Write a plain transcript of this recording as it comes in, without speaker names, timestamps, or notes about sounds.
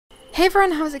Hey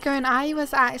everyone, how's it going? I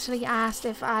was actually asked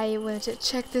if I would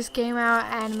check this game out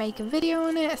and make a video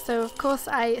on it, so of course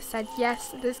I said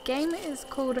yes. This game is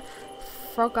called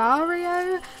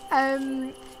Frogario.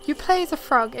 You play as a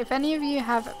frog. If any of you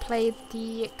have played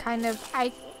the kind of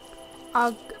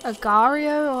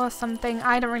Agario or something,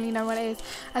 I don't really know what it is.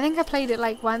 I think I played it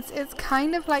like once. It's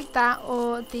kind of like that,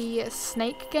 or the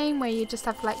snake game where you just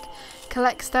have to like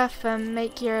collect stuff and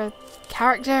make your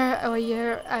character or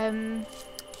your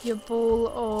ball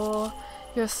or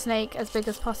your snake as big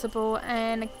as possible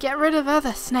and get rid of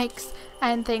other snakes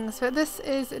and things, but this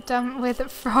is done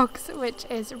with frogs, which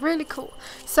is really cool.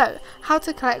 So, how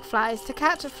to collect flies. To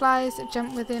catch flies,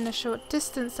 jump within a short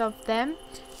distance of them.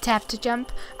 Tap to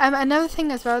jump. Another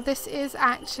thing as well, this is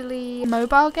actually a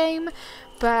mobile game,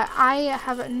 but I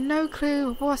have no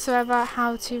clue whatsoever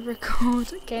how to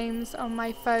record games on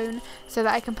my phone so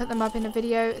that I can put them up in a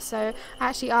video. So I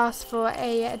actually asked for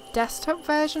a desktop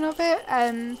version of it,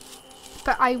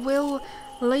 but I will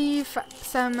leave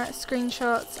some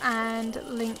screenshots and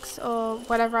links or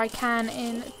whatever I can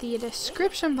in the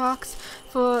description box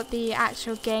for the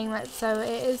actual game. So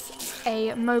it is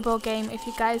a mobile game if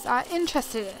you guys are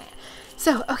interested in it.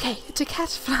 So, okay, to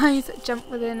catch flies, jump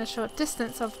within a short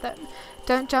distance of them.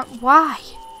 Don't jump. Why?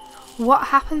 What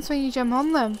happens when you jump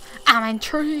on them? I'm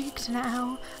intrigued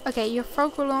now. Okay, your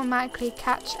frog will automatically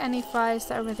catch any flies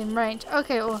that are within range.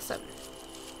 Okay, awesome.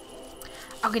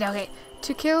 Okay.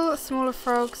 To kill smaller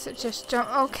frogs, just jump.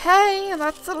 Okay,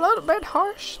 that's a little bit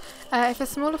harsh. If a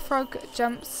smaller frog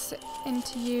jumps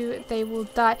into you, they will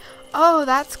die. Oh,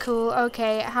 that's cool.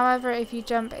 Okay, however, if you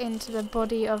jump into the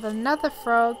body of another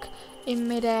frog in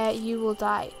midair, you will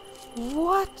die.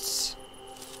 What?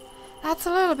 That's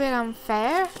a little bit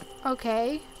unfair.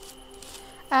 Okay.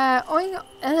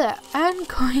 Earn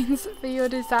coins for your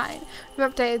design. We've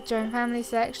updated Join Family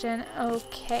section.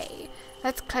 Okay.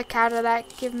 Let's click out of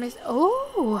that. Give me...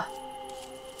 Oh!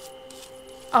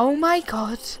 Oh my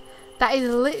god. That is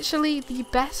literally the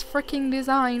best freaking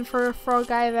design for a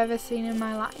frog I've ever seen in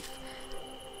my life.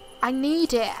 I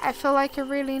need it. I feel like I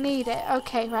really need it.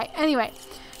 Okay, right. Anyway.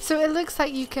 So it looks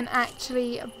like you can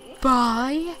actually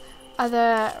buy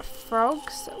other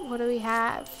frogs. What do we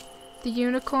have? The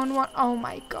unicorn one. Oh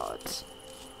my god.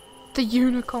 The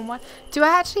unicorn one. Do I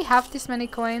actually have this many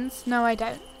coins? No, I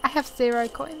don't. I have 0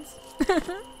 coins.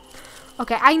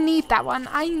 Okay, I need that one.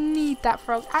 I need that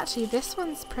frog. Actually, this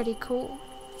one's pretty cool.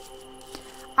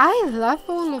 I love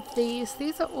all of these.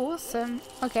 These are awesome.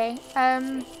 Okay,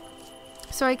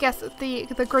 so I guess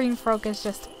the green frog is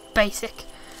just basic.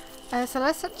 So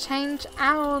let's change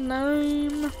our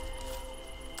name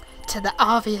to the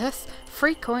obvious.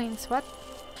 Free coins. What?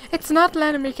 It's not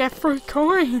letting me get free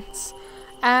coins.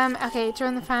 Okay,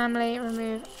 join the family,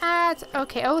 remove ads.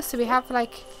 Okay, oh, so we have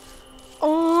like...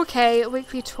 Okay,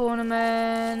 weekly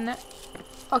tournament.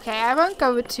 Okay, I won't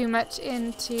go too much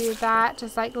into that.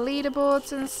 Just like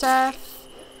leaderboards and stuff.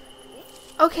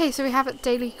 Okay, so we have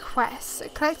daily quests.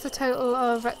 It collects a total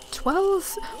of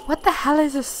 12. What the hell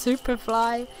is a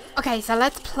superfly? Okay, so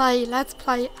let's play. Let's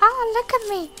play. Ah, look at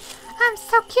me. I'm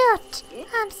so cute.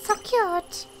 I'm so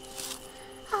cute.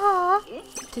 Oh,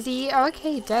 does he?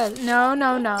 Okay, he does. No.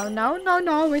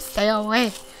 Stay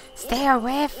away. Stay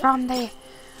away from the...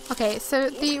 Okay, so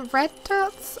the red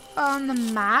dots on the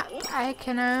map, I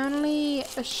can only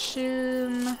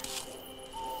assume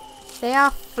they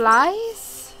are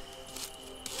flies?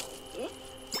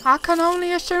 I can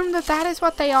only assume that that is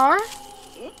what they are?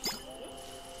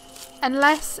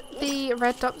 Unless the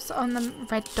red dots on the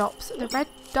red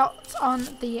dots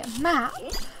on the map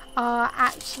are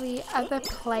actually other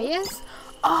players.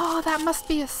 Oh, that must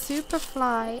be a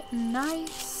superfly.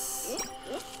 Nice.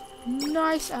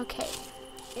 Nice, okay.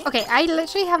 Okay, I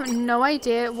literally have no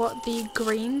idea what the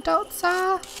green dots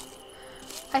are.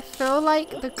 I feel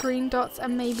like the green dots are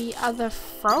maybe other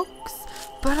frogs,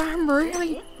 but I'm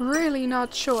really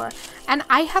not sure. And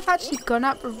I have actually gone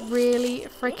up really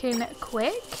freaking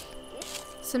quick.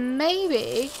 So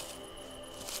maybe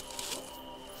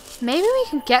we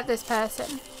can get this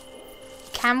person.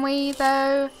 Can we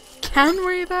though? Can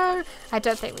we though? I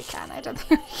don't think we can.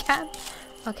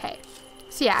 Okay.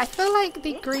 So yeah, I feel like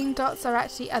the green dots are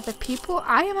actually other people.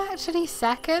 I am actually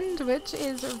second, which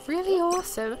is really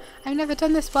awesome. I've never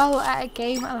done this well at a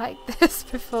game like this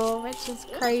before, which is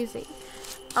crazy.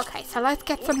 Okay, so let's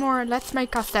get some more. Let's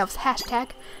make ourselves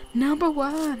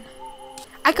 #1.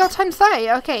 I got times 30.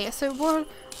 Okay, so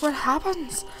what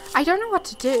happens? I don't know what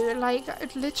to do.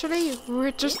 Like, literally,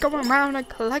 we're just going around and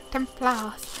collecting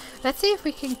flowers. Let's see if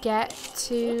we can get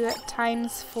to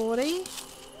times 40.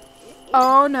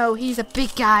 Oh no, he's a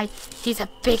big guy. He's a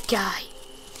big guy.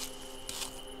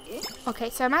 Okay,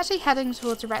 so I'm actually heading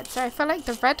towards the red. So I feel like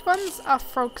the red ones are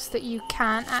frogs that you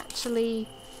can't actually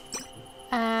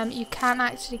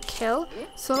kill.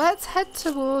 So let's head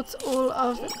towards all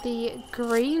of the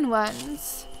green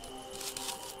ones.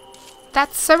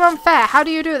 That's so unfair. How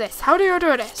do you do this? How do you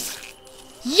do this?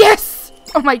 Yes!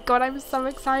 Oh my god, I'm so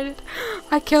excited.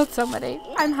 I killed somebody.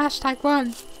 I'm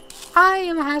 #1. I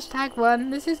am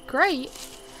 #1. This is great.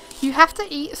 You have to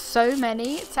eat so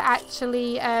many to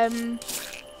actually, oh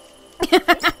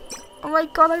my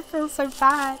god, I feel so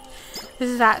bad. This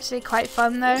is actually quite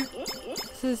fun though.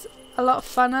 This is a lot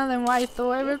funner than what I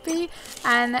thought it would be.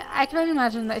 And I can only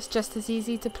imagine that it's just as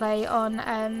easy to play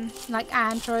on, like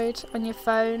Android on your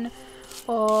phone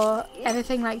or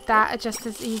anything like that, are just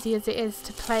as easy as it is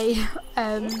to play,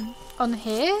 on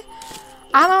here.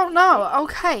 I don't know.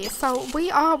 Okay, so we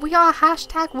are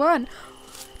 #1.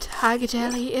 Tiger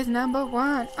Jelly is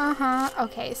 #1.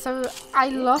 Okay, so I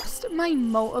lost my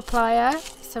multiplier,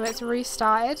 so it's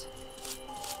restarted.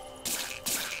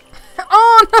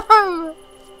 Oh no!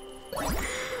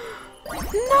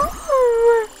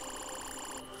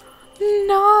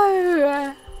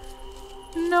 No!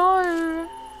 No!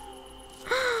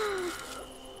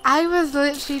 I was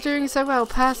literally doing so well.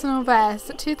 Personal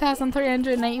best,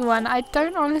 2,381. I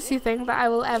don't honestly think that I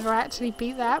will ever actually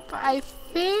beat that, but I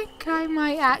think I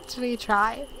might actually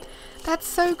try. That's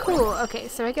so cool. Okay,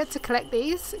 so I get to collect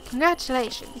these.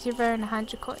 Congratulations, you've earned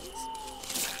 100 coins.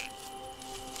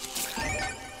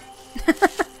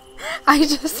 I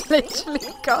just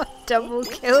literally got a double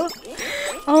kill.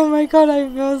 Oh my god, I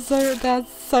feel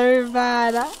that's so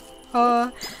bad.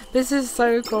 Oh, this is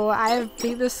so cool. I have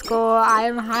beat the score. I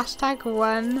am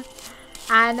 #1.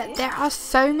 And there are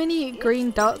so many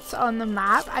green dots on the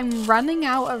map. I'm running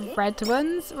out of red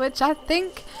ones, which I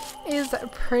think is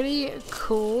pretty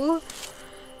cool.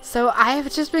 So I have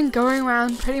just been going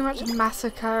around pretty much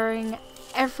massacring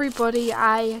everybody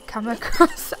I come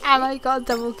across. And I got a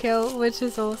double kill, which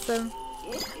is awesome.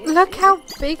 Look how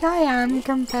big I am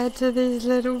compared to these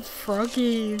little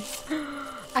froggies.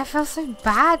 I feel so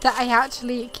bad that I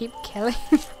actually keep killing.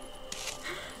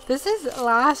 This is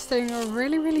lasting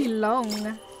really, really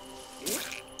long.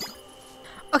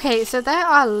 Okay, so there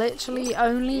are literally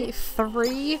only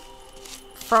 3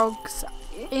 frogs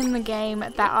in the game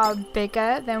that are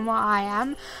bigger than what I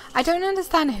am. I don't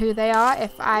understand who they are.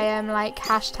 If I am like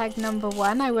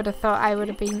 #1, I would have thought I would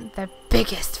have been the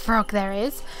biggest frog there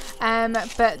is.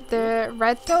 But the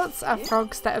red dots are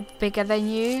frogs that are bigger than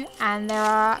you, and there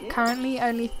are currently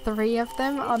only 3 of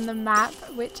them on the map,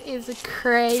 which is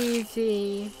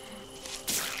crazy.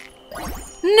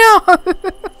 No!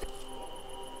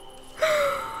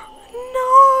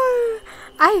 No!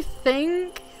 I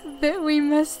think that we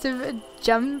must have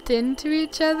jumped into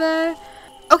each other.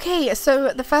 Okay, so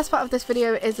the first part of this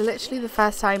video is literally the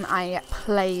first time I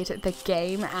played the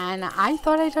game, and I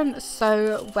thought I'd done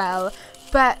so well.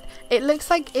 But it looks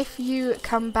like if you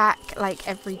come back like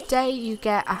every day, you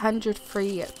get 100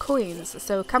 free coins.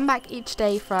 So come back each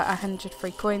day for 100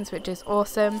 free coins, which is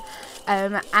awesome.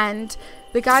 And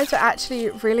the guys were actually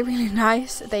really, really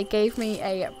nice. They gave me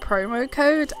a promo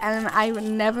code, and I've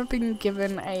never been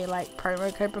given a like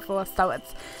promo code before, so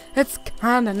it's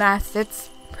kind of nice. It's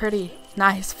pretty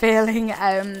nice feeling.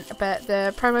 But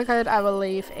the promo code I will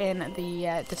leave in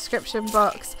the description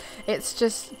box. It's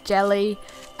just jelly.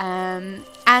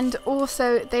 And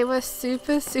also they were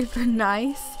super, super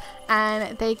nice,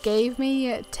 and they gave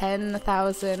me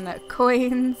 10,000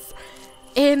 coins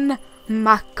in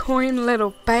my coin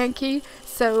little banky,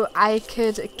 so I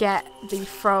could get the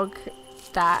frog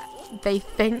that they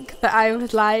think that I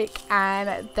would like,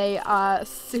 and they are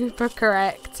super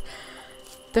correct.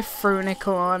 The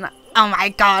FRUNICORN. Oh my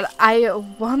god, I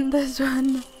want this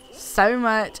one so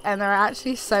much, and they're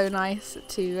actually so nice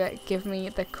to give me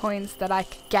the coins that I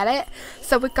could get it.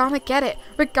 So we're gonna get it.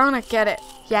 We're gonna get it.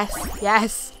 Yes,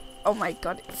 yes. Oh my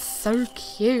god, it's so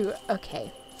cute.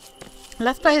 Okay,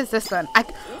 let's play as this one.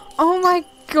 Oh my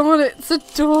god, it's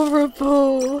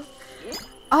adorable.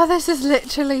 Oh, this is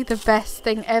literally the best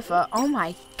thing ever. Oh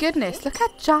my goodness, look how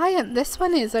giant this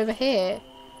one is over here.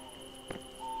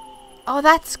 Oh,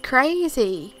 that's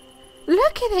crazy.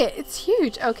 Look at it, it's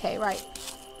huge. Okay, right.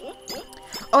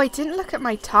 Oh, I didn't look at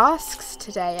my tasks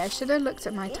today. I should have looked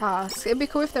at my tasks. It'd be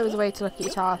cool if there was a way to look at your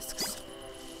tasks,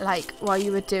 like, while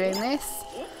you were doing this.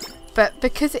 But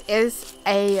because it is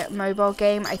a mobile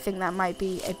game, I think that might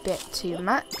be a bit too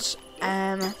much.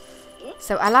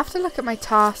 So I'll have to look at my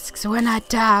tasks when I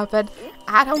die, but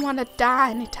I don't want to die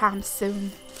anytime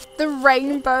soon. The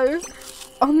rainbow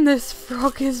on this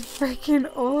frog is freaking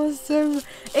awesome.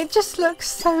 It just looks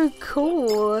so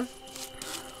cool.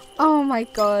 Oh my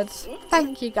god.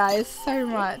 Thank you guys so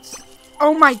much.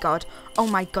 Oh my god. Oh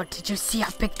my god. Did you see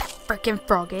how big that freaking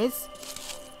frog is?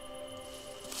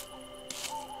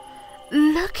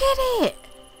 Look at it.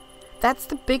 That's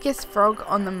the biggest frog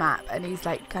on the map. And he's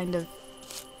like kind of...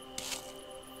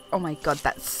 Oh my god.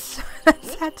 That's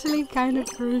actually kind of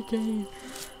freaky.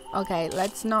 Okay.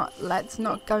 Let's not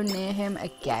go near him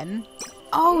again.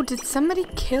 Oh, did somebody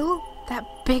kill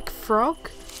that big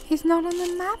frog? He's not on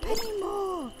the map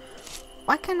anymore.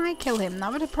 Why can't I kill him?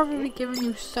 That would have probably given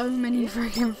you so many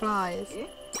freaking flies.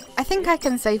 I think I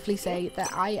can safely say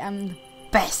that I am the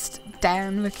best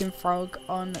damn looking frog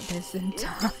on this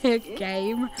entire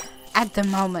game at the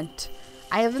moment.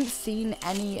 I haven't seen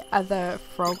any other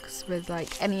frogs with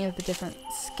like any of the different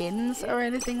skins or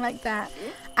anything like that.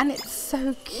 And it's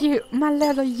so cute. My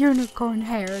little unicorn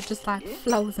hair just like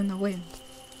flows in the wind.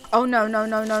 Oh no, no,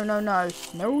 no, no, no, no.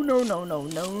 No, no, no, no,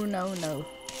 no, no, no.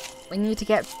 We need to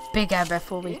get bigger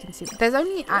before we can see. There's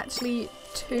only actually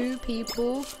 2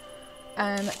 people,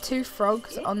 2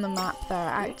 frogs on the map that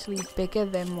are actually bigger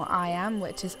than what I am,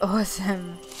 which is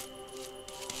awesome.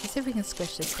 Let's see if we can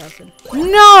squish this person.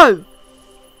 No!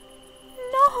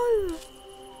 No!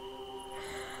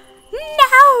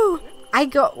 No! I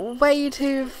got way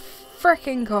too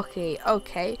freaking cocky.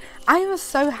 Okay. I am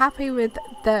so happy with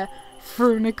the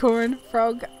FRUNICORN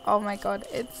frog. Oh my god,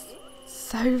 it's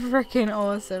so freaking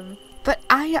awesome. But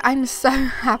I'm so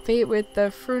happy with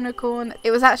the FRUNICORN.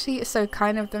 It was actually so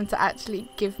kind of them to actually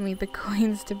give me the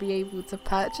coins to be able to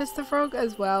purchase the frog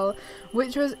as well,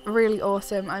 which was really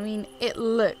awesome. I mean, it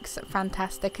looks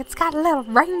fantastic. It's got a little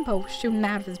rainbow shooting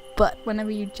out of his butt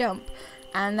whenever you jump,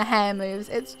 and the hair moves.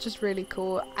 It's just really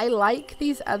cool. I like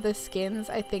these other skins.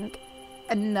 I think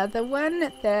another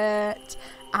one that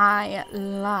I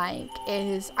like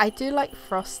is, I do like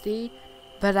Frosty,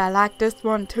 but I like this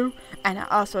one too, and I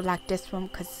also like this one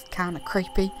because it's kind of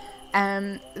creepy.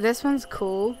 This one's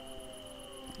cool.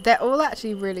 They're all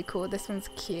actually really cool. This one's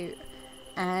cute,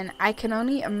 and I can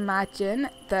only imagine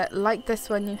that like this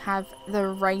one you have the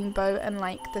rainbow and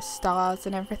like the stars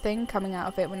and everything coming out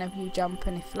of it whenever you jump,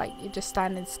 and if like you're just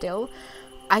standing still.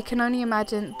 I can only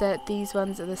imagine that these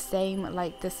ones are the same.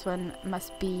 Like this one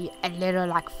must be a little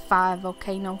like fire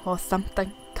volcano or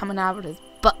something coming out of his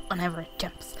butt whenever it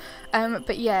jumps.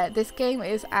 But yeah, this game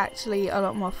is actually a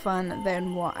lot more fun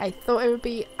than what I thought it would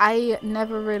be. I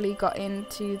never really got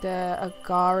into the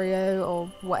Agario or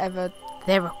whatever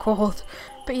they were called.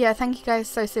 But yeah, thank you guys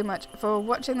so much for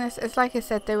watching this. It's like I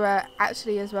said, they were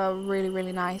actually as well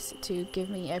really nice to give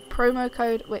me a promo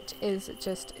code, which is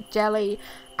just jelly.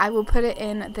 I will put it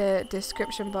in the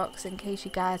description box in case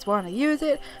you guys want to use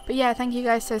it. But yeah, thank you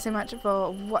guys so much for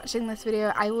watching this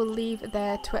video. I will leave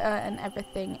their Twitter and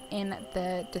everything in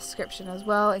the description as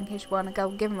well in case you want to go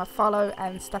give them a follow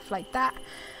and stuff like that.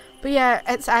 But yeah,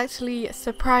 it's actually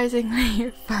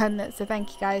surprisingly fun. So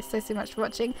thank you guys so much for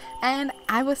watching, and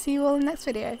I will see you all in the next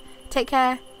video. Take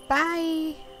care.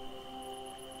 Bye.